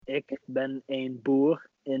Ik ben een boer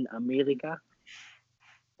in Amerika.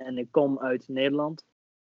 En ik kom uit Nederland.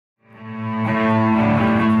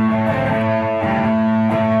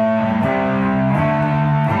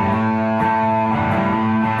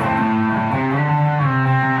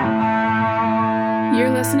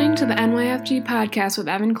 You're listening to the NYFG podcast with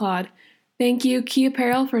Evan Claude. Thank you, Key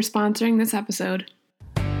Apparel, for sponsoring this episode.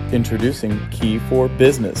 Introducing Key for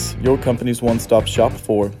Business, your company's one-stop shop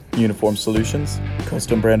for uniform solutions,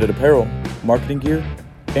 custom branded apparel, marketing gear,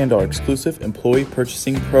 and our exclusive employee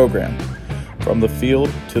purchasing program. From the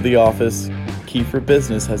field to the office, Key for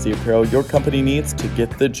Business has the apparel your company needs to get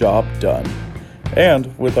the job done.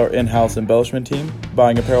 And with our in-house embellishment team,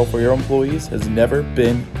 buying apparel for your employees has never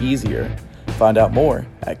been easier. Find out more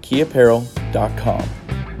at keyapparel.com.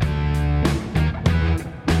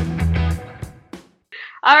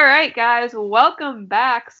 All right, guys, welcome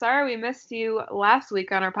back. Sorry we missed you last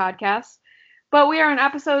week on our podcast, but we are on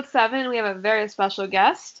episode 7. We have a very special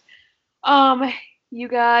guest. You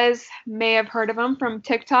guys may have heard of him from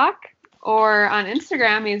TikTok or on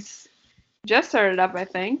Instagram. He's just started up, I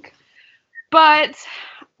think. But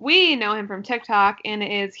we know him from TikTok, and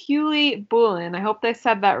it is Huey Boolin. I hope they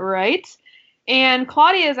said that right. And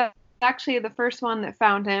Claudia is actually the first one that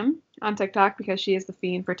found him on TikTok because she is the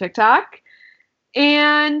fiend for TikTok.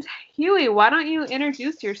 And Huey, why don't you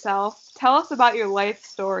introduce yourself? Tell us about your life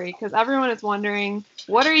story, because everyone is wondering,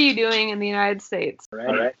 what are you doing in the United States? All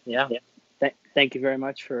right. Yeah. Thank you very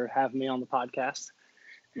much for having me on the podcast.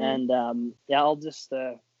 And I'll just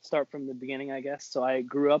start from the beginning, I guess. So I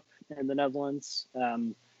grew up in the Netherlands,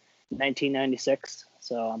 1996.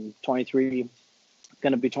 So I'm 23,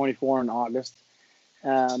 going to be 24 in August.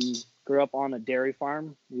 Grew up on a dairy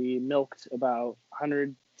farm. We milked about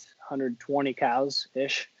 120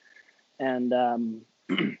 cows-ish. And,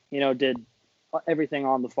 did everything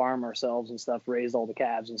on the farm ourselves and stuff, raised all the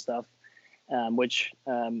calves and stuff, which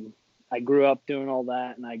I grew up doing all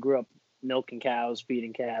that. And I grew up milking cows,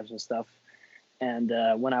 feeding calves and stuff. And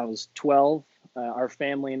when I was 12, our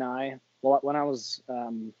family and I, when I was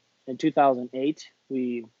in 2008,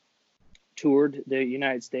 we toured the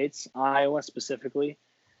United States, Iowa specifically,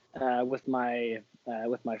 with my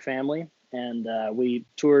family, and we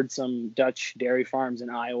toured some Dutch dairy farms in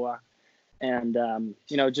Iowa, and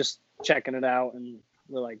just checking it out. And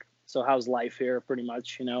we're like, so how's life here? Pretty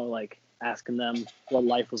much, like asking them what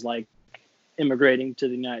life was like immigrating to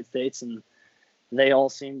the United States, and they all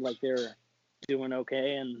seemed like they were doing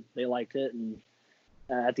okay and they liked it. And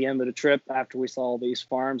at the end of the trip, after we saw all these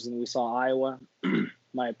farms and we saw Iowa,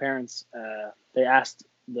 my parents, they asked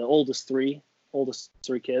the oldest three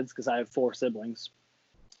kids, because I have 4 siblings.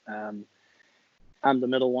 I'm the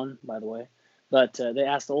middle one, by the way. But they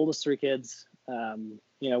asked the oldest 3 kids,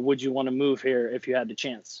 would you want to move here if you had the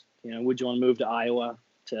chance? Would you want to move to Iowa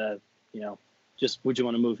to, just would you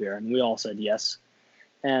want to move here? And we all said yes.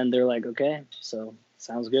 And they're like, okay, so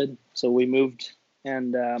sounds good. So we moved.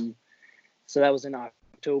 And so that was in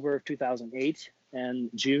October of 2008. And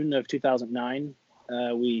June of 2009,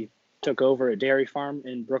 we took over a dairy farm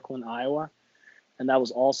in Brooklyn, Iowa. And that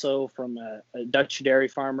was also from a Dutch dairy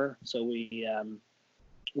farmer. So we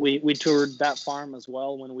toured that farm as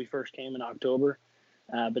well when we first came in October.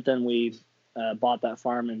 But then we bought that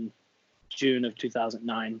farm in June of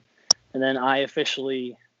 2009. And then I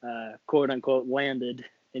officially, quote unquote, landed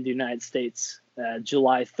in the United States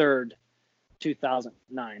July 3rd,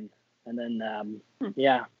 2009. And then,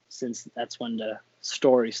 since that's when the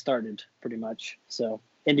story started pretty much. So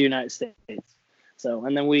in the United States. So,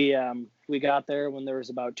 and then we got there when there was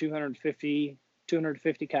about 250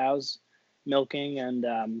 cows milking,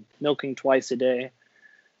 and milking twice a day.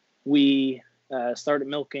 We started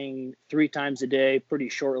milking 3 times a day pretty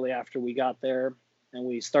shortly after we got there, and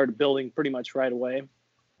we started building pretty much right away.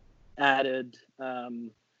 Added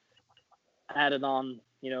on,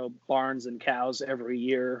 barns and cows every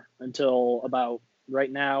year until about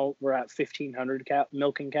right now we're at 1,500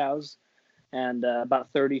 milking cows and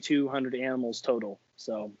about 3,200 animals total.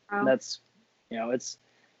 So That's, it's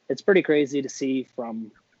pretty crazy to see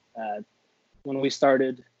from when we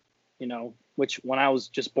started, which when I was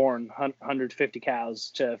just born, 150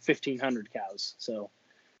 cows to 1,500 cows. So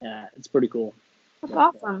it's pretty cool. That's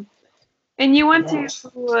awesome. And you went to,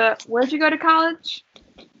 where'd you go to college?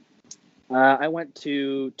 I went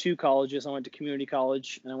to 2 colleges. I went to community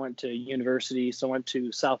college and I went to university. So I went to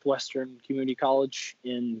Southwestern Community College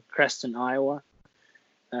in Creston, Iowa,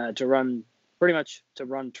 to run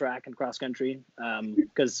track and cross country,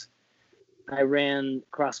 because I ran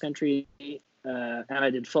cross country and I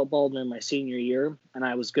did football during my senior year, and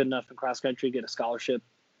I was good enough in cross country to get a scholarship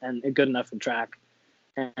and good enough in track.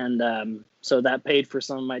 And so that paid for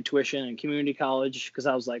some of my tuition in community college, because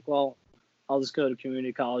I was like, well, I'll just go to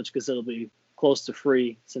community college because it'll be close to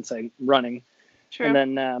free since I'm running. True.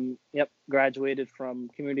 And then, graduated from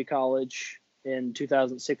community college in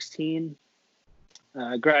 2016.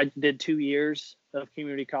 Did 2 years of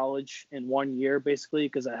community college in 1 year, basically,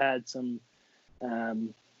 because I had some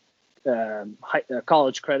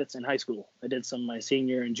college credits in high school. I did some my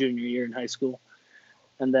senior and junior year in high school.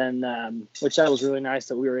 And then, which that was really nice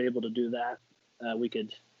that we were able to do that. We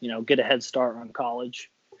could, get a head start on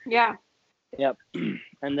college. Yeah. Yep.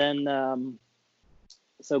 And then,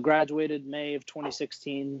 so graduated May of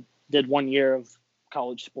 2016, did 1 year of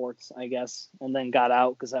college sports, I guess, and then got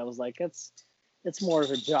out because I was like, it's more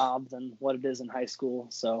of a job than what it is in high school.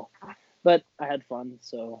 So, but I had fun.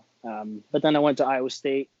 So, but then I went to Iowa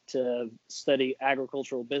State to study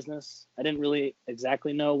agricultural business. I didn't really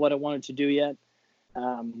exactly know what I wanted to do yet.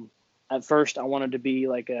 At first I wanted to be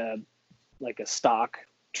like a stock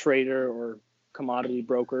trader or commodity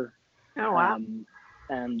broker. Oh, wow.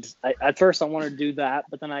 And at first I wanted to do that,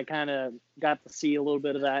 but then I kind of got to see a little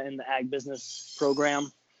bit of that in the ag business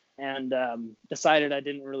program, and decided I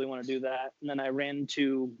didn't really want to do that. And then I ran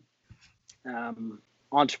into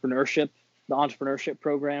entrepreneurship, the entrepreneurship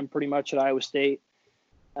program pretty much at Iowa State.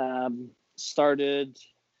 Had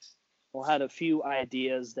a few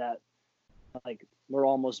ideas that like were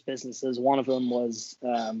almost businesses. One of them was,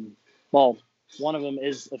 one of them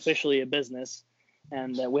is officially a business.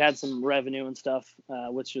 And we had some revenue and stuff,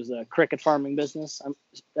 which was a cricket farming business.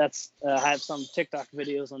 I have some TikTok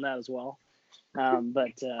videos on that as well.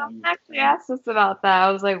 But Someone actually asked us about that.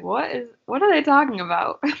 I was like, what are they talking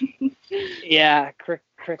about? yeah,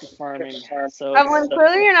 cricket farming. So Evelyn,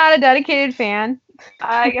 clearly you're not a dedicated fan.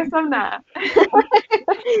 I guess I'm not.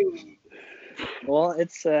 well,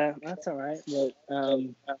 it's that's all right. But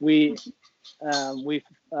we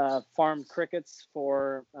farm crickets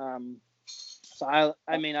for. So I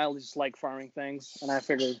just like farming things, and I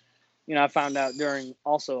figured, I found out during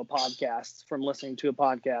also a podcast from listening to a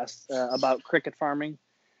podcast about cricket farming,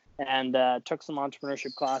 and took some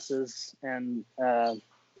entrepreneurship classes, and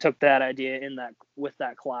took that idea with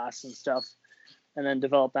that class and stuff, and then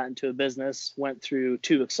developed that into a business. Went through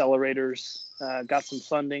 2 accelerators, got some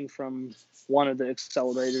funding from one of the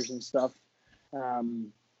accelerators and stuff.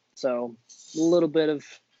 So a little bit of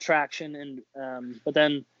traction, and but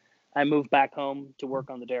then I moved back home to work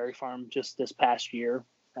on the dairy farm just this past year.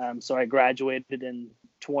 So I graduated in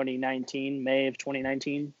 2019, May of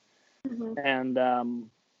 2019. Mm-hmm.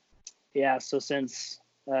 And so since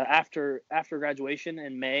after graduation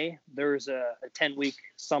in May, there's a 10-week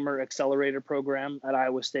summer accelerator program at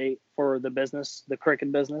Iowa State for the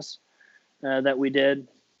cricket business that we did.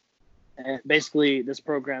 And basically, this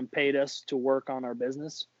program paid us to work on our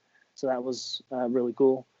business. So that was really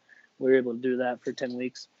cool. We were able to do that for 10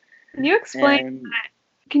 weeks. Can you explain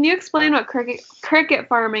what cricket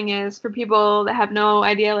farming is for people that have no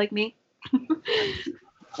idea like me?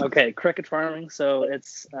 Okay, cricket farming. So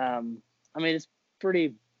it's, it's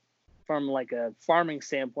pretty, from like a farming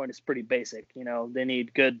standpoint, it's pretty basic. They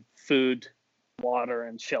need good food, water,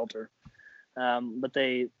 and shelter. But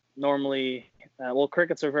they normally,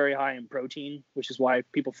 crickets are very high in protein, which is why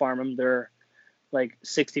people farm them. They're like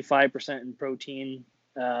 65% in protein,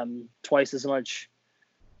 twice as much,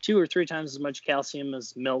 2 or 3 times as much calcium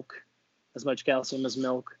as milk.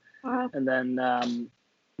 Wow. And then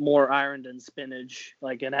more iron than spinach.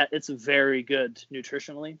 It's very good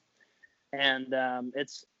nutritionally, and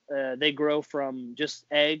they grow from just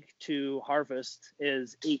egg to harvest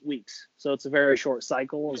is 8 weeks, so it's a very short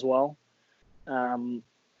cycle as well.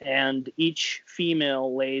 And each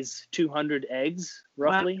female lays 200 eggs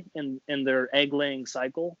roughly. Wow. in their egg laying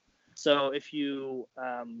cycle. So if you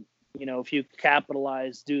if you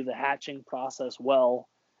do the hatching process well,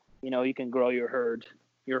 you can grow your herd.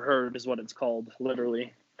 Your herd is what it's called,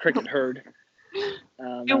 literally, cricket herd.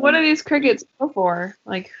 And what do these crickets go for?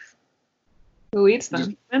 Like, who eats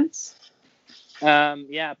them? Humans?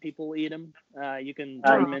 Yeah, people eat them. You can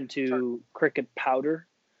turn them into cricket powder,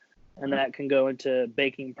 and that can go into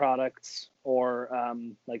baking products or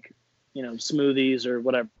smoothies or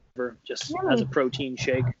whatever, just as a protein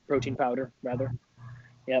powder, rather.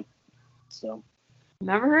 Yep. So.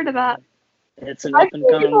 Never heard of that. It's an up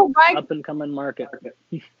and coming market.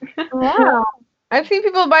 Wow. I've seen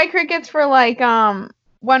people buy crickets for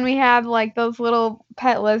when we had those little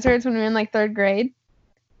pet lizards when we were in 3rd grade.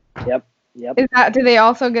 Yep. Do they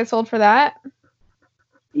also get sold for that?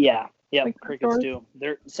 Yeah. Yep. Crickets do.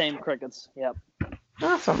 They're same crickets. Yep.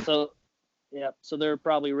 Awesome. So they're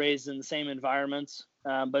probably raised in the same environments,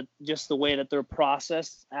 but just the way that they're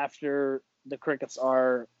processed after the crickets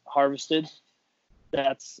are harvested,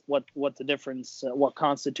 that's what the difference, what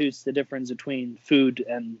constitutes the difference between food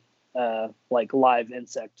and like live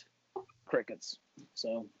insect crickets.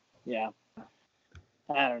 So yeah,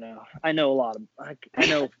 I don't know. I know a lot of I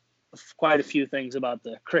know quite a few things about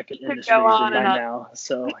the cricket Could industry go on by and on. now.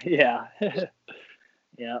 So yeah,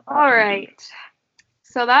 yeah. All right.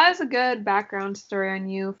 So that is a good background story on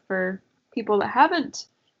you for people that haven't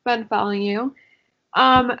been following you.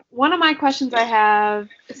 One of my questions I have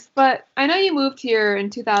is, but I know you moved here in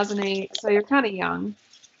 2008, so you're kind of young.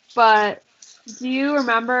 But do you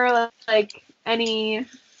remember like any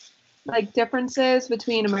like differences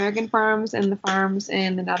between American farms and the farms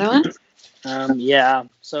in the Netherlands? Yeah.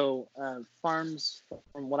 So farms,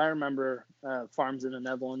 from what I remember, farms in the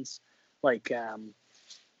Netherlands, like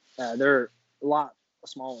they're a lot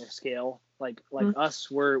smaller scale. Like us,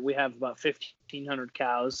 we have about 1,500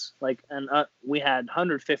 cows. Like, and we had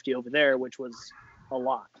 150 over there, which was a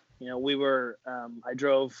lot. You know, we were.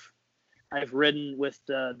 I've ridden with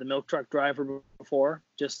the milk truck driver before,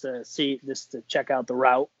 just to check out the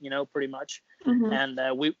route. You know, pretty much. Mm-hmm. And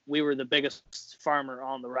we were the biggest farmer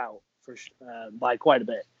on the route by quite a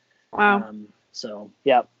bit. Wow. So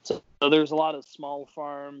yeah, so there's a lot of small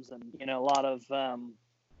farms, and you know, a lot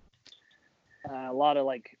of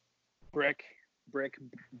like brick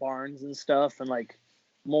barns and stuff, and like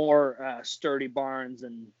more sturdy barns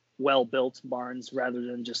and well built barns, rather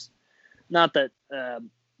than just, not that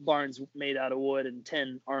barns made out of wood and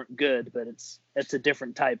tin aren't good, but it's a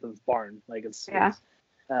different type of barn. Like it's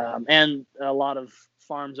and a lot of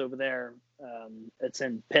farms over there, it's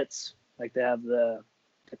in pits. Like they have the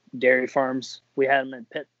dairy farms. We had them in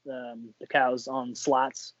pit, the cows on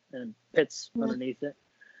slats and pits underneath it.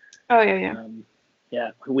 Oh yeah.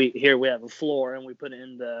 Yeah, we have a floor, and we put it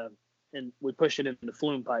we push it into the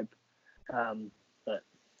flume pipe. But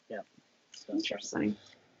yeah, so. Interesting.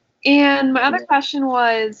 And my other question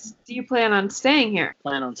was, do you plan on staying here?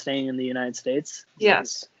 Plan on staying in the United States?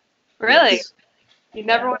 Yes. Really? Yes. You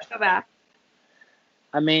never want to go back?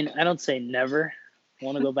 I mean, I don't say never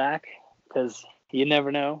want to go back, because you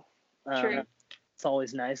never know. True. It's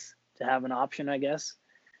always nice to have an option, I guess.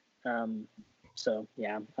 So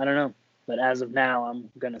yeah, I don't know. But as of now, I'm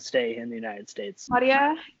going to stay in the United States.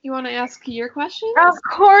 Claudia, you want to ask your questions? Of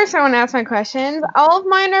course I want to ask my questions. All of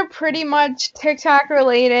mine are pretty much TikTok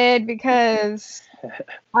related because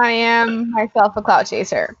I am myself a clout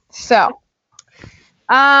chaser. So,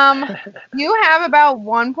 you have about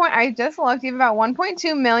I just looked, you have about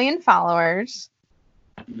 1.2 million followers.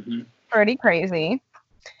 Mm-hmm. Pretty crazy.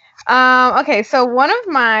 Okay, so one of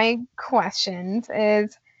my questions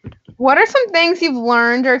is, what are some things you've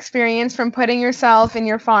learned or experienced from putting yourself and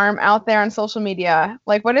your farm out there on social media?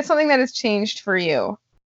 Like, what is something that has changed for you?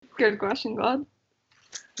 Good question, Claude.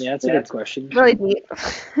 Yeah, that's a good question. Really deep.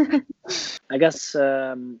 I guess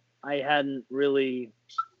I hadn't really.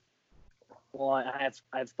 Well,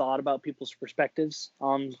 I've thought about people's perspectives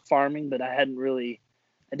on farming, but I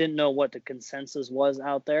didn't know what the consensus was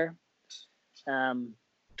out there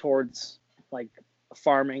towards like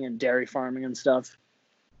farming and dairy farming and stuff.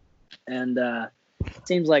 And it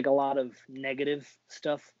seems like a lot of negative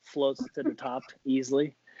stuff floats to the top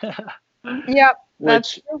easily. Yep.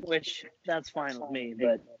 Which that's fine with me,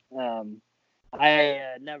 but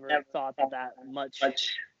I never thought that much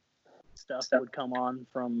stuff would come on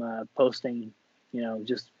from posting, you know,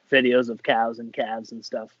 just videos of cows and calves and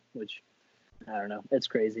stuff, which I don't know. It's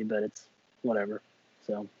crazy, but it's whatever.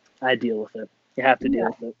 So I deal with it. You have to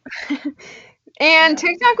deal with it. And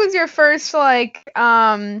TikTok was your first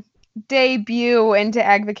debut into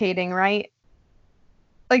advocating, right?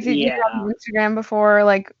 Like, did you have Instagram before,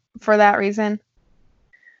 like, for that reason?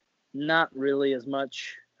 Not really as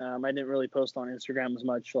much. I didn't really post on Instagram as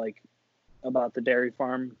much, like, about the dairy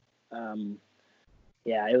farm.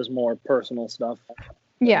 It was more personal stuff.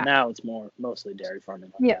 Yeah. Now it's mostly dairy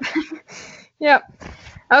farming. Yeah. Yep.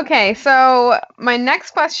 Okay, so my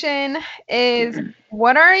next question is,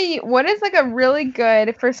 what is like a really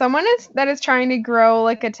good, for someone that is trying to grow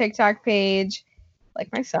like a TikTok page, like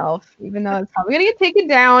myself, even though it's probably gonna get taken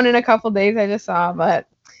down in a couple days, I just saw, but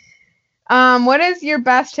what is your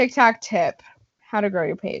best TikTok tip? How to grow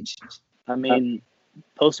your page? I mean,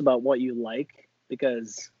 post about what you like,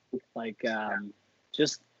 because like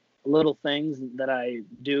just little things that I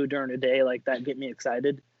do during the day like that get me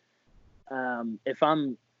excited. If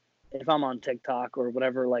I'm on TikTok or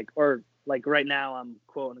whatever, or right now I'm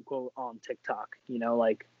quote unquote on TikTok, you know,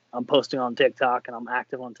 like I'm posting on TikTok and I'm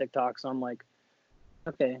active on TikTok. So I'm like,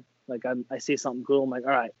 okay, like I see something cool. I'm like,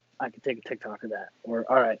 all right, I could take a TikTok of that, or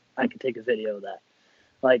all right, I could take a video of that.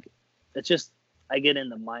 Like, it's just, I get in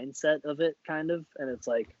the mindset of it kind of, and it's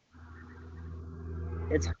like,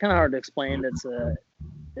 it's kind of hard to explain. It's a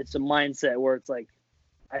mindset where it's like,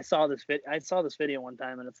 I saw this video one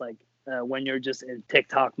time, and it's like, when you're just in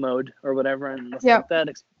TikTok mode or whatever, and it's like, that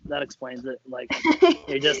explains it. Like,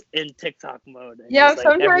 you're just in TikTok mode. And Yeah, it's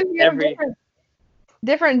like sometimes you have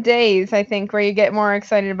different days, I think, where you get more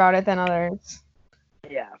excited about it than others.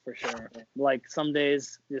 Yeah, for sure. Like some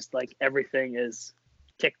days, just like everything is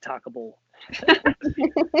TikTokable.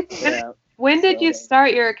 Yeah. When did you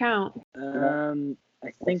start your account?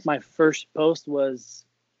 I think my first post was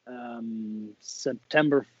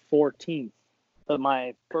September 14th. But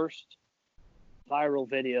my first viral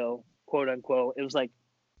video, quote unquote, it was like,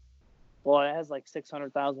 well, it has like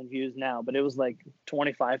 600,000 views now, but it was like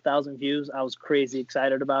 25,000 views. I was crazy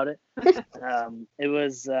excited about it. It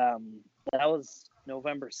was that was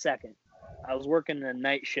November 2nd. I was working a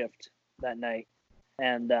night shift that night,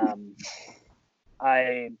 and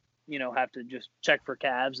I, have to just check for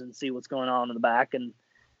calves and see what's going on in the back. And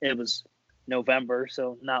it was November,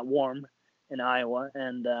 so not warm in Iowa.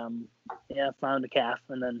 And found a calf.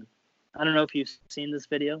 And then I don't know if you've seen this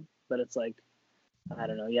video, but it's like, I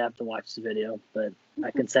don't know. You have to watch the video, but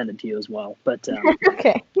I can send it to you as well. But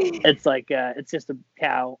okay, it's like it's just a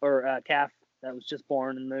cow or a calf that was just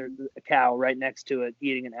born, and there's a cow right next to it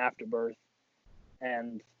eating an afterbirth.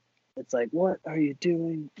 And it's like, what are you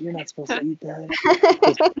doing? You're not supposed to eat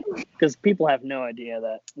that. Because people have no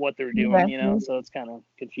idea what they're doing, so it's kind of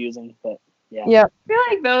confusing. But yeah. Yep. I feel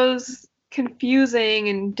like those confusing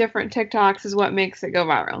and different TikToks is what makes it go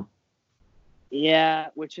viral. Yeah,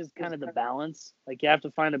 which is kind of the balance. Like, you have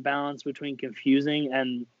to find a balance between confusing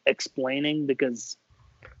and explaining, because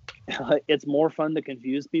it's more fun to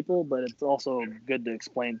confuse people, but it's also good to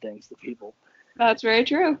explain things to people. That's very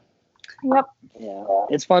true. Yep. Yeah,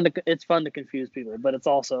 it's fun to confuse people, but it's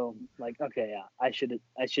also like, okay, yeah, I should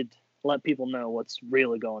let people know what's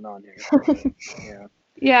really going on here. Yeah.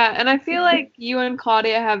 Yeah, and I feel like you and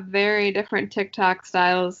Claudia have very different TikTok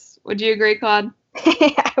styles. Would you agree, Claude?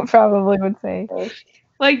 I probably would say.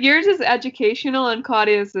 Like, yours is educational and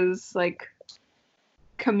Claudia's is like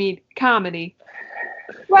comedy.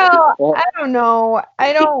 Well, I don't know.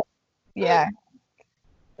 Yeah.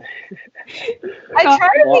 I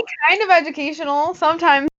try to be kind of educational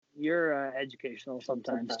sometimes. You're educational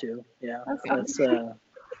sometimes too. Yeah. That's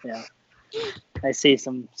yeah. I see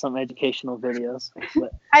some educational videos.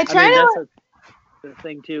 But the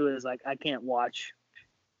thing too is, like, I can't watch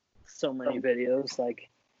so many videos. Like,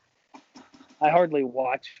 I hardly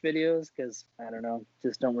watch videos because, I don't know,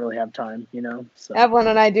 just don't really have time, So Evelyn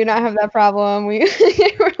and I do not have that problem. We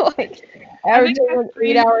were like averaging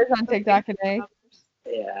 8 hours on TikTok a day.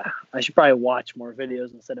 Yeah, I should probably watch more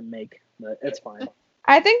videos instead of make, but it's fine.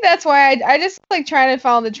 I think that's why I just like try to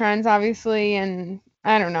follow the trends, obviously, and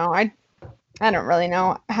I don't know. I don't really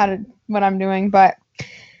know what I'm doing, but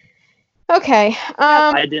okay.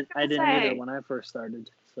 I didn't either when I first started,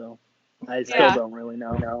 so I still don't really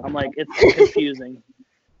know. I'm like, it's confusing.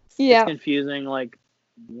 Yeah. It's confusing. Like,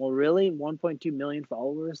 well, really, 1.2 million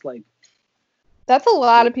followers? Like, that's a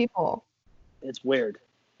lot of people. It's weird.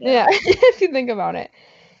 Yeah, if you think about it.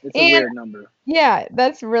 It's a weird number. Yeah,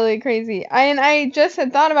 that's really crazy. I just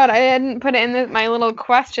had thought about it. I hadn't put it in my little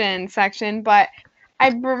question section, but I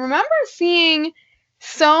remember seeing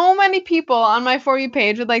so many people on my For You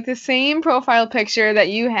page with like the same profile picture that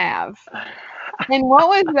you have. And what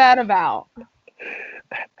was that about?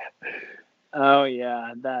 Oh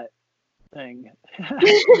yeah, that thing.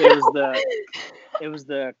 It was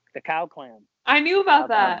the Cow Clan. I knew about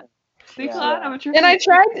that. And I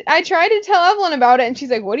tried to tell Evelyn about it, and she's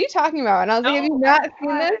like, "What are you talking about?" And I was like, "Have you not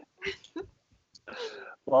seen this?"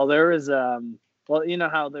 Well, there was you know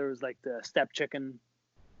how there was like the Step Chicken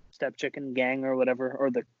gang or whatever, or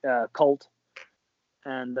the cult,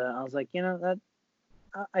 and I was like, that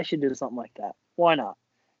I should do something like that. Why not?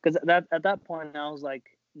 Because at that point I was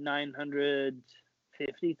like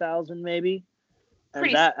 950,000 maybe.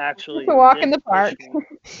 And that actually a walk in the park.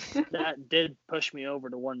 That did push me over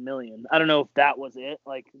to 1 million. I don't know if that was it,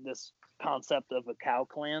 like this concept of a cow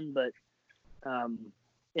clan, but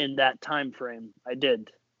in that time frame, I did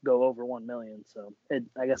go over 1 million. So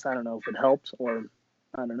I guess I don't know if it helped or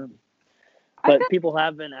I don't know. But people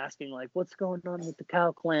have been asking, like, what's going on with the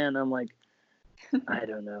Cow Clan? I'm like, I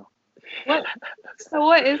don't know. So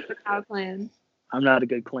what is the Cow Clan? I'm not a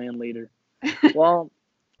good clan leader. Well,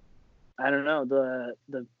 I don't know. The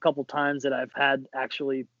couple times that I've had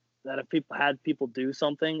people do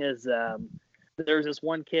something is there's this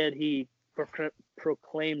one kid, he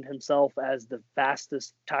proclaimed himself as the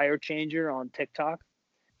fastest tire changer on TikTok,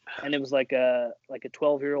 and it was like a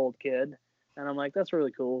 12-year-old kid, And I'm like, that's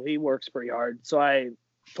really cool. He works pretty hard. So I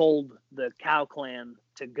told the Cow Clan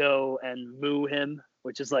to go and moo him,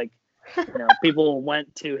 which is like, people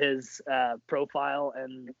went to his profile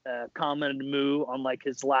and commented moo on like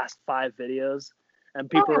his last 5 videos. And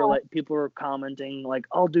people were commenting like,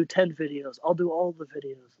 I'll do 10 videos. I'll do all the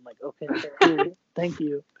videos. I'm like, okay, cool. Thank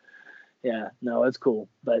you. Yeah, no, it's cool.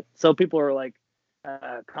 But so people are like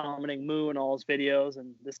commenting moo in all his videos.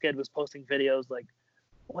 And this kid was posting videos like,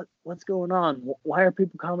 what's going on? Why are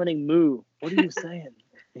people commenting moo? What are you saying?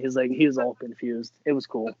 He was all confused. It was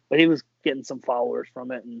cool. But he was getting some followers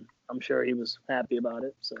from it, and I'm sure he was happy about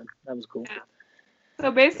it. So that was cool.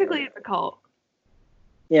 So basically it's a cult.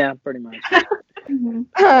 Yeah, pretty much.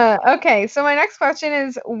 Okay, so my next question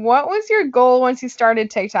is, what was your goal once you started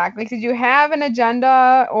TikTok? Like, did you have an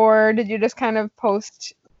agenda, or did you just kind of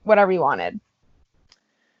post whatever you wanted?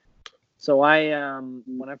 So I,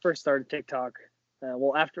 when I first started TikTok,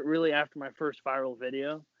 after my first viral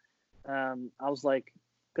video, I was like,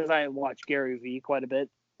 because I watch Gary Vee quite a bit,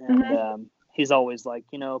 and he's always like,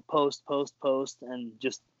 post, and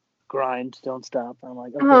just grind, don't stop. I'm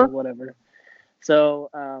like, okay, whatever. So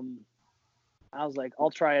I was like,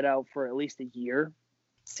 I'll try it out for at least a year,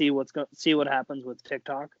 see what happens with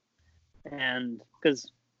TikTok, and because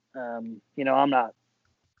I'm not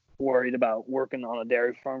worried about working on a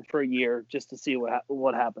dairy farm for a year just to see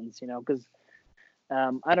what happens, because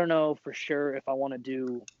I don't know for sure if I want to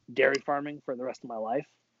do dairy farming for the rest of my life.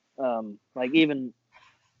 Like even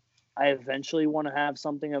I eventually want to have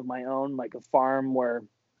something of my own, like a farm where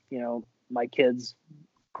my kids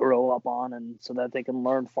grow up on, and so that they can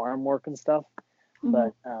learn farm work and stuff.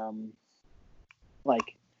 But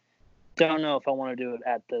like don't know if I want to do it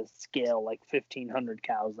at the scale like 1,500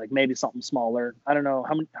 cows, like maybe something smaller. I don't know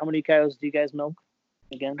how many cows do you guys milk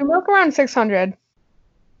again? We milk around 600.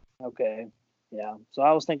 Okay, yeah. So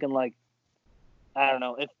I was thinking like, I don't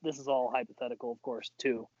know if this is all hypothetical, of course,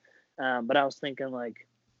 too. But I was thinking like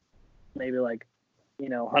maybe like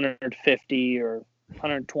 150 or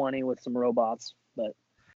 120 with some robots, but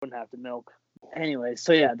wouldn't have to milk. Anyway,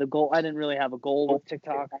 so yeah, the goal, I didn't really have a goal with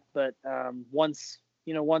TikTok, but once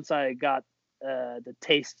I got the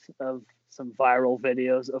taste of some viral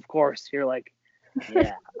videos, of course you're like,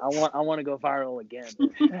 yeah, I want to go viral again.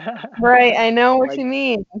 Right, I know what you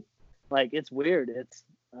mean. Like it's weird.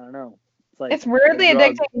 I don't know. It's weirdly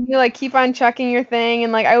addicting. You like keep on checking your thing,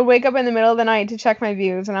 and like I would wake up in the middle of the night to check my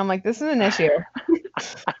views, and I'm like, this is an issue.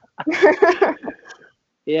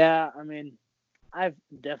 Yeah, I mean, I've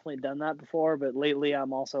definitely done that before, but lately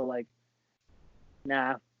I'm also like,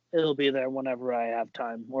 nah, it'll be there whenever I have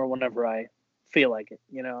time or whenever I feel like it.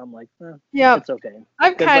 I'm like, yeah, it's okay.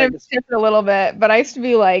 I've kind of shifted a little bit, but I used to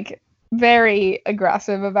be like very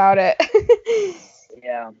aggressive about it.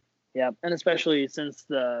 Yeah, and especially since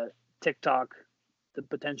the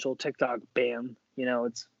potential TikTok ban,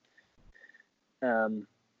 it's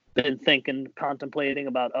been contemplating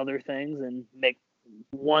about other things and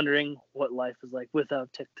wondering what life is like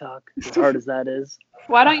without TikTok, as hard as that is.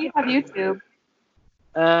 Why don't you have YouTube?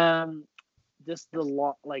 Just the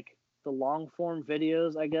long form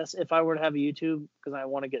videos, I guess. If I were to have a YouTube, because I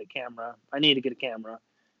want to get a camera, I need to get a camera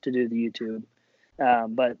to do the YouTube.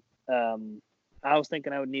 But I was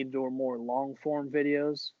thinking I would need to do more long form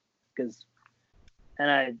videos, and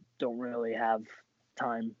I don't really have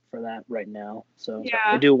time for that right now. So yeah.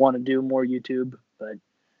 I do want to do more YouTube, but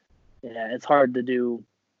yeah, it's hard to do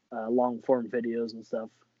long form videos and stuff.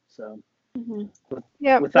 So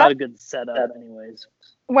without a good setup, anyways.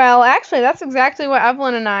 Well, actually, that's exactly what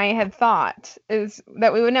Evelyn and I had thought, is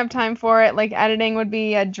that we wouldn't have time for it. Like editing would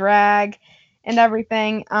be a drag and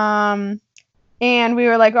everything. And we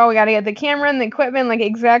were like, oh, we got to get the camera and the equipment, like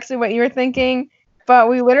exactly what you were thinking. But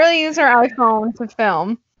we literally use our iPhone to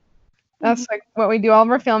film. That's like what we do all of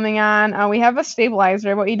our filming on. We have a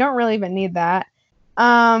stabilizer, but you don't really even need that.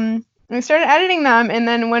 We started editing them, and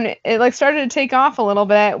then when it like started to take off a little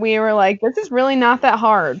bit, we were like, this is really not that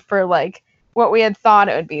hard for like what we had thought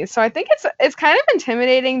it would be. So I think it's kind of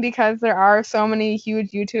intimidating because there are so many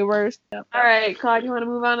huge YouTubers. All right, Claude, you want to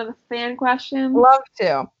move on to the fan questions? Love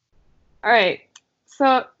to. All right. So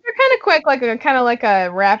they're kind of quick, kind of like a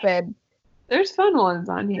rapid. There's fun ones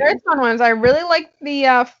on here. There's fun ones. I really like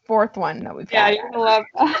the fourth one that we've got. Yeah, you're gonna love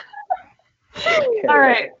that. All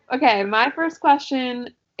right. Okay. My first question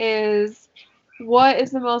is, what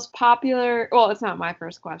is the most popular? Well, it's not my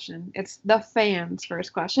first question. It's the fans'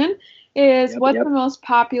 first question. What's the most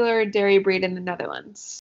popular dairy breed in the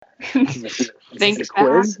Netherlands? Think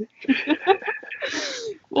quiz.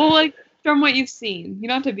 Well, like from what you've seen, you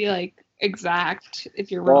don't have to be like exact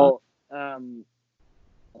if you're wrong.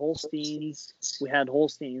 Well, Holsteins. We had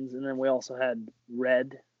Holsteins, and then we also had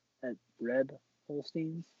red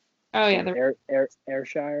Holsteins. Oh yeah.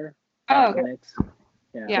 Ayrshire. Oh, okay. Mix.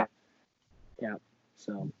 Yeah.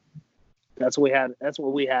 So that's what we had. That's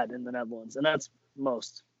what we had in the Netherlands, and that's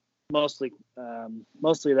mostly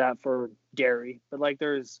that for dairy. But like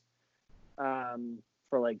there's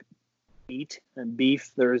for like meat and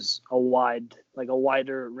beef, there's a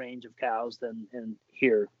wider range of cows than in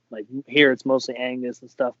here. Like here, it's mostly Angus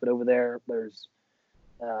and stuff, but over there's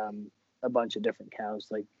a bunch of different cows,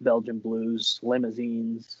 like Belgian Blues,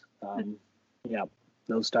 Limousines,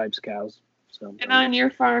 those types of cows. So. And on your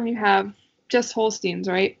farm, you have just Holsteins,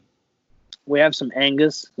 right? We have some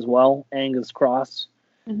Angus as well, Angus cross,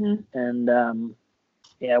 Mm-hmm. and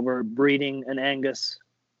we're breeding an Angus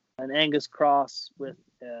cross with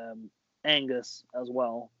Angus as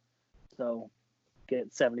well. So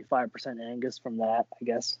get 75% Angus from that, I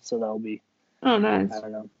guess. So that'll be. Oh, nice. I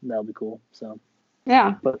don't know. That'll be cool. So.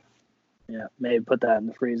 Yeah. But maybe put that in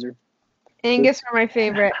the freezer. Angus are my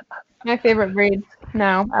favorite breed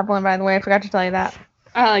now. Evelyn, by the way, I forgot to tell you that.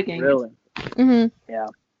 I like Angus. Really? Mm-hmm. Yeah.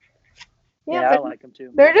 Yeah, I like them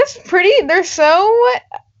too. They're just pretty. They're so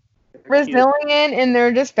resilient and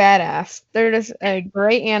they're just badass. They're just a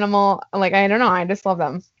great animal. Like, I don't know. I just love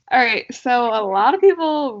them. All right. So a lot of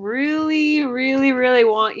people really, really, really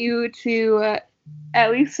want you to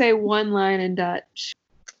at least say one line in Dutch.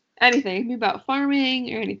 Anything. It can be about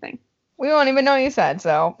farming or anything. We won't even know what you said,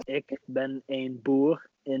 so. Ik ben een boer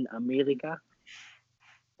in Amerika.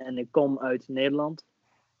 En ik kom uit Nederland.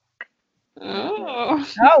 Oh.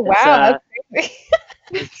 Oh, wow.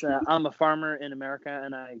 I'm a farmer in America,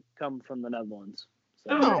 and I come from the Netherlands.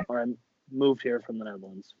 So, Oh. Or I moved here from the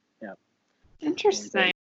Netherlands. Yeah.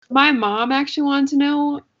 Interesting. My mom actually wanted to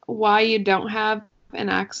know why you don't have an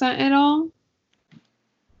accent at all.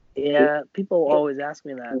 Yeah, people always ask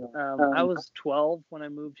me that. I was 12 when I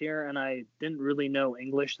moved here, and I didn't really know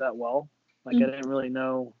English that well. Like, I didn't really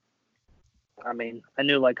know. I mean, I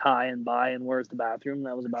knew like hi and bye and where's the bathroom.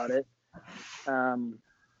 That was about it.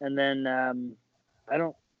 And then I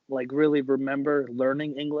don't like really remember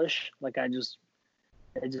learning English. Like it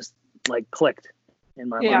just like clicked in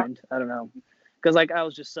my mind. I don't know. Because like I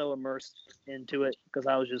was just so immersed into it because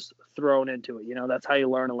I was just thrown into it. You know, that's how you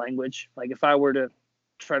learn a language. Like if I were to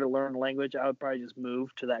try to learn a language, I would probably just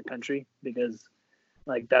move to that country because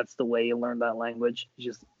like that's the way you learn that language.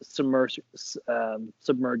 You just submerge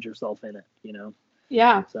yourself in it, you know?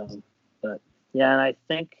 Yeah. So, but yeah, and I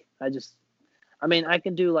think I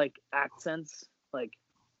can do like accents, like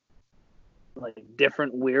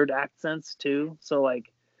different weird accents too. So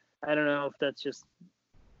like, I don't know if that's just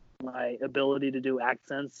my ability to do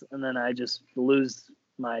accents and then I just lose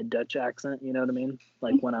my Dutch accent, you know what I mean?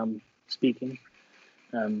 Like when I'm speaking.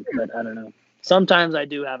 But I don't know. Sometimes I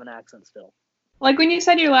do have an accent still. Like when you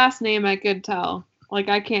said your last name, I could tell. Like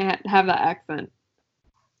I can't have that accent.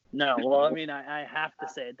 No, well, I mean, I have to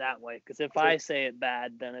say it that way because if I say it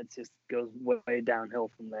bad, then it just goes way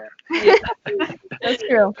downhill from there. Yeah. That's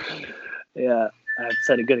true. Yeah, I've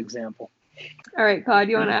set a good example. All right, Claude,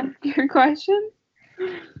 you want to ask your question?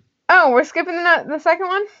 Oh, we're skipping the second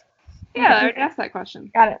one? Yeah, I already asked that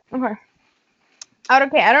question. Got it. Okay.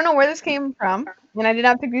 Okay, I don't know where this came from, and I did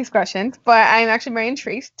not pick these questions, but I'm actually very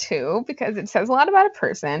intrigued too because it says a lot about a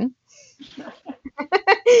person.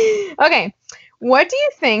 Okay, what do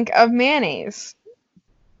you think of mayonnaise?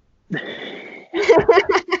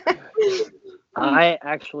 I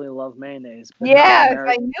actually love mayonnaise. But Yes,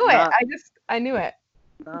 I knew it. I knew it.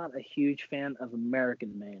 Not a huge fan of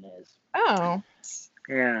American mayonnaise. Oh.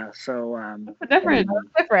 Yeah, so Different.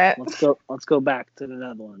 Different. let's go back to the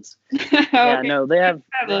Netherlands. Okay. Yeah, no, they have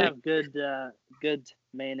Exactly. good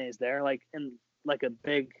mayonnaise there. Like in like a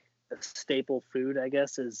staple food, I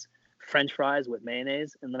guess, is French fries with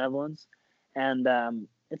mayonnaise in the Netherlands, and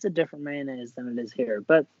it's a different mayonnaise than it is here.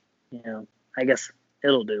 But you know, I guess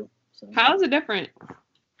it'll do. So How is it different?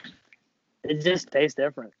 it just tastes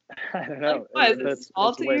different. I don't know. Like what? Is it It's way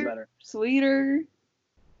saltier? better. Sweeter?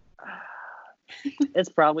 It's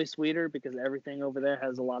probably sweeter because everything over there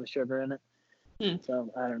has a lot of sugar in it. So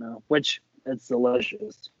I don't know, which it's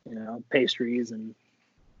delicious, you know, pastries and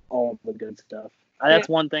all the good stuff. That's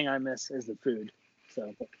one thing I miss is the food.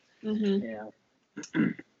 So yeah.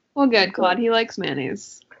 Well, good, Claude. He likes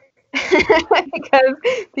mayonnaise. Because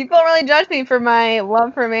people really judge me for my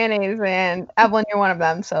love for mayonnaise, and Evelyn, you're one of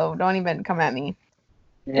them, so don't even come at me.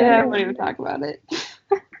 Yeah, I won't even talk about it.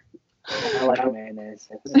 I like mayonnaise.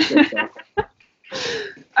 It's good stuff.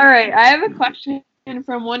 All right, I have a question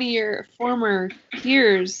from one of your former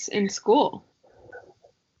peers in school.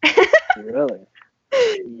 Really?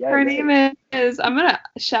 Her name is, I'm going to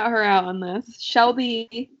shout her out on this,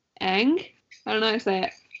 Shelby Eng. I don't know how to say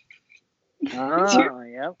it. Oh,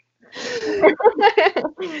 yep.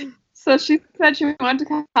 So she said she went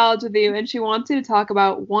to college with you, and she wants you to talk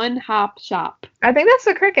about One Hop Shop. I think that's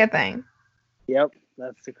the cricket thing. Yep,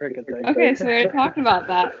 that's the cricket thing. Okay, so we're talking about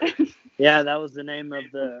that. Yeah, that was the name of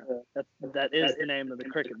that is the name of the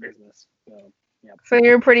cricket business. So, yep. So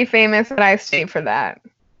you're pretty famous at I-State for that.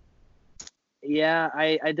 Yeah,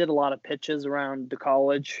 I did a lot of pitches around the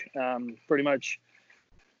college. Pretty much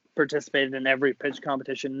participated in every pitch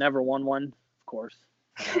competition. Never won one, of course.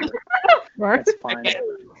 That's fine.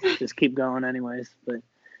 Just keep going anyways. But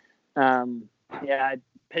yeah, I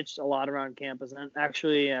pitched a lot around campus. And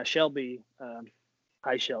actually, Shelby,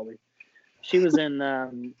 hi Shelby, she was in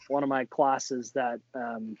one of my classes that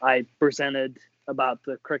I presented about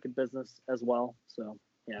the cricket business as well. So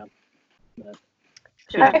yeah,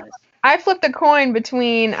 nice. I flipped a coin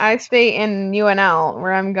between I-State and UNL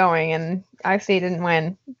where I'm going, and I-State didn't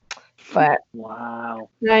win. But wow,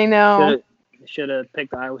 I know. Should have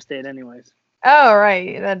picked Iowa State anyways. Oh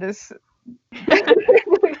right, that is that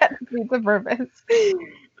defeats the purpose.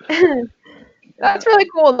 That's really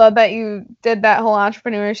cool though that you did that whole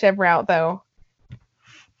entrepreneurship route though.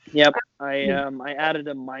 Yep, I added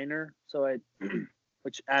a minor, so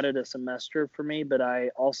which added a semester for me, but I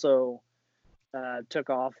also took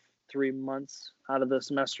off 3 months out of the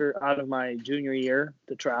semester, out of my junior year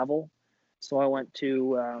to travel. So I went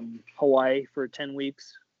to Hawaii for 10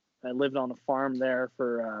 weeks. I lived on a farm there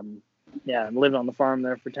for, lived on the farm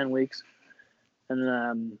there for 10 weeks.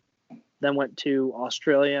 And then went to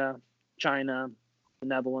Australia, China, the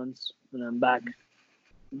Netherlands, and then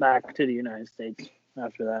back to the United States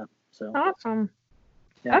after that. So awesome.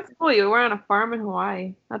 Yeah. That's cool. You were on a farm in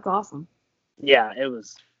Hawaii. That's awesome. Yeah, it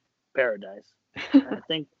was paradise. I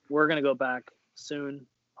think we're going to go back soon.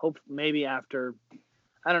 Hope maybe after,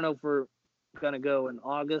 I don't know if we're going to go in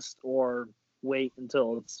August or wait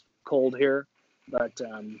until it's cold here, but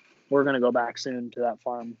we're going to go back soon to that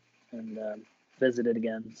farm and visit it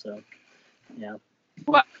again. So, yeah.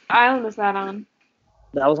 What island is that on?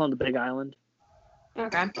 That was on the Big Island.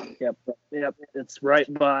 Okay. Yep. It's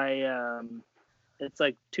right by, it's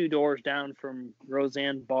like 2 doors down from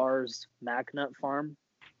Roseanne Barr's MacNut Farm.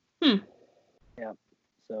 Yep.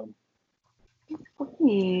 So.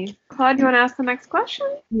 Okay. Claude, you want to ask the next question?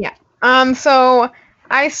 Yeah. So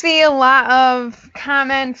I see a lot of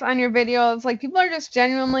comments on your videos. Like people are just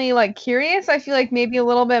genuinely like curious. I feel like maybe a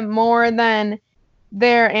little bit more than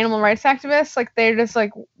they're animal rights activists. Like they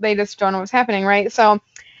just don't know what's happening, right? So,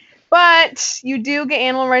 but you do get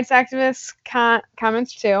animal rights activists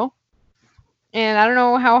comments too. And I don't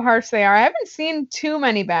know how harsh they are. I haven't seen too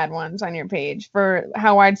many bad ones on your page for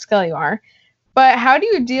how wide scale you are. But how do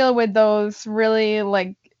you deal with those really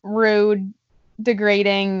like rude,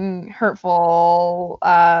 degrading, hurtful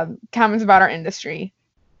comments about our industry?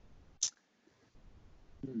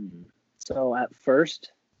 So at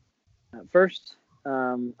first,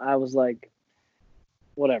 I was like,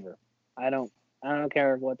 whatever. I don't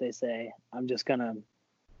care what they say. I'm just gonna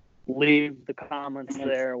leave the comments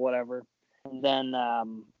there or whatever. And then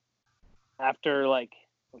after like,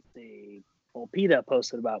 let's see, well, PETA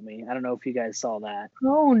posted about me. I don't know if you guys saw that.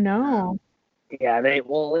 Oh no. Yeah, they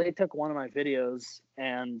took one of my videos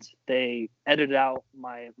and they edited out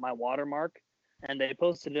my watermark and they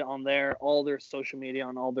posted it on all their social media,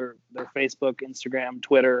 on all their Facebook, Instagram,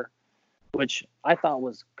 Twitter, which I thought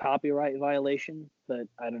was copyright violation, but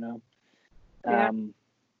I don't know. Yeah.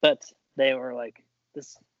 But they were like,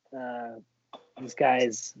 this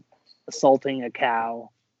guy's assaulting a cow.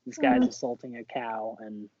 This guy's assaulting a cow,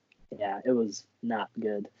 and yeah, it was not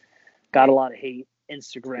good. Got a lot of hate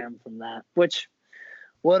Instagram from that, which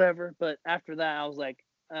whatever. But after that, I was like,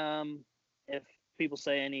 if people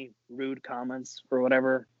say any rude comments or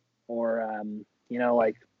whatever, or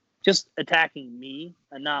like just attacking me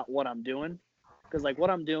and not what I'm doing, because like what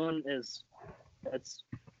I'm doing is it's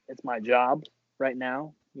my job right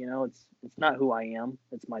now. It's not who I am.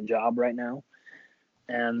 It's my job right now,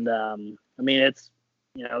 and I mean it's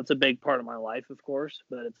it's a big part of my life, of course,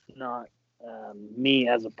 but it's not me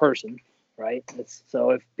as a person, right? So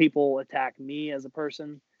if people attack me as a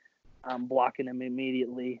person, I'm blocking them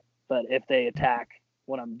immediately. But if they attack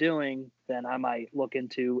what I'm doing, then I might look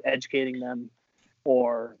into educating them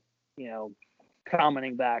or,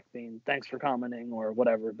 commenting back, being thanks for commenting or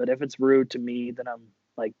whatever. But if it's rude to me, then I'm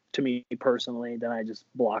like, to me personally, then I just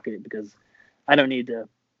block it because I don't need to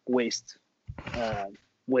waste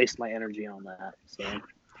my energy on that. So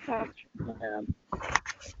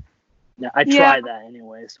I try that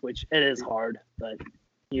anyways, which it is hard, but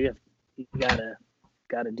you gotta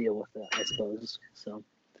got to deal with it, I suppose. So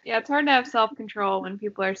Yeah, it's hard to have self-control when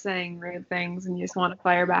people are saying rude things and you just want to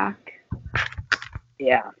fire back.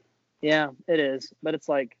 yeah, it is. But it's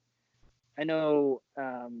like, I know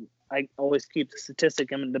I always keep the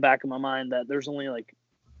statistic in the back of my mind that there's only like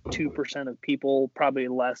 2% of people, probably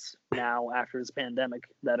less now after this pandemic,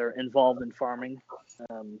 that are involved in farming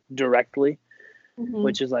directly,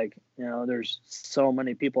 which is like, there's so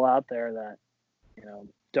many people out there that,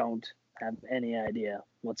 don't have any idea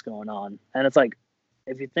what's going on. And it's like,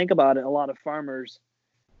 if you think about it, a lot of farmers,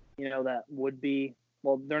 that would be,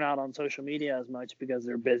 well, they're not on social media as much because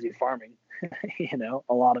they're busy farming.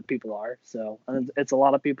 A lot of people are. So it's a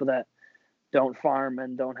lot of people that don't farm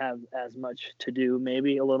and don't have as much to do,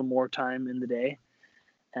 maybe a little more time in the day,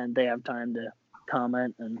 and they have time to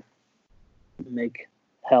comment and make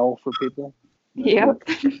hell for people. Yep.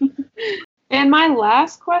 And my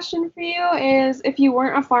last question for you is, if you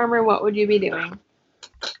weren't a farmer, what would you be doing?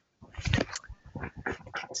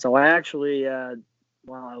 So I actually,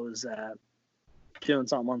 while I was doing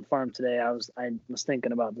something on the farm today, I was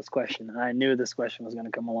thinking about this question. I knew this question was going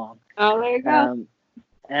to come along. Oh, there you go.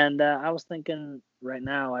 And I was thinking right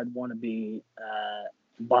now I'd want to be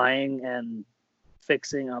buying and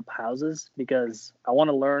fixing up houses, because I want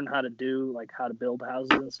to learn how to build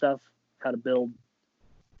houses and stuff, how to build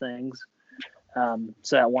things,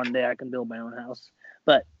 so that one day I can build my own house.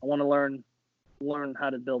 But I want to learn how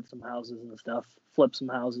to build some houses and stuff, flip some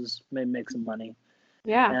houses, maybe make some money.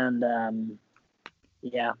 Yeah. And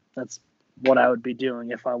that's what I would be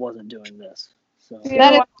doing if I wasn't doing this. So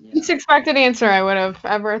That is the least expected answer I would have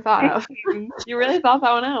ever thought of. You really thought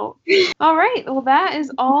that one out. All right. Well, that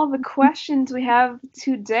is all the questions we have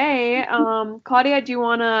today. Claudia, do you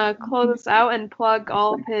want to close us out and plug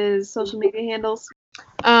all of his social media handles?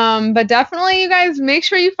 But definitely, you guys, make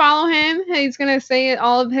sure you follow him. He's going to say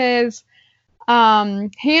all of his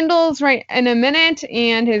handles right in a minute,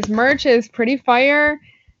 and his merch is pretty fire.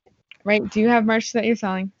 Right? Do you have merch that you're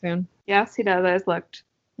selling soon? Yes, he does. I just looked.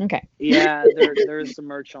 Okay. Yeah, there's some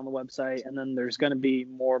merch on the website, and then there's going to be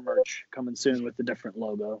more merch coming soon with a different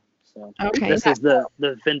logo. So this is the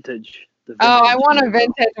vintage. I want a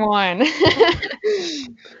vintage one.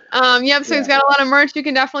 So he's got a lot of merch you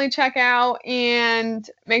can definitely check out, and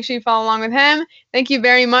make sure you follow along with him. Thank you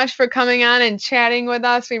very much for coming on and chatting with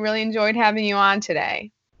us. We really enjoyed having you on today.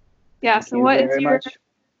 Yeah, so what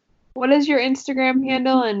is your Instagram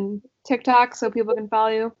handle and TikTok so people can follow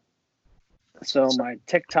you? So my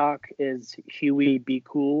TikTok is Huey Be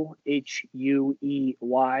Cool, HUEYBCOOL.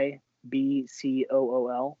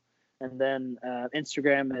 And then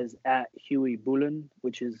Instagram is at Huey Boelen,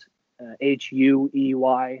 which is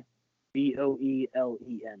HUEYBOELEN.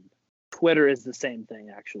 Twitter is the same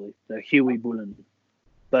thing, actually, the Huey Boelen.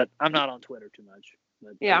 But I'm not on Twitter too much.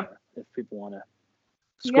 But, if people want to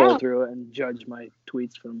scroll through it and judge my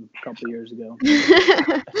tweets from a couple years ago.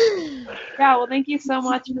 Yeah, well, thank you so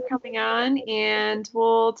much for coming on, and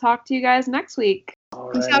we'll talk to you guys next week.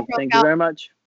 All right. Thank you very much.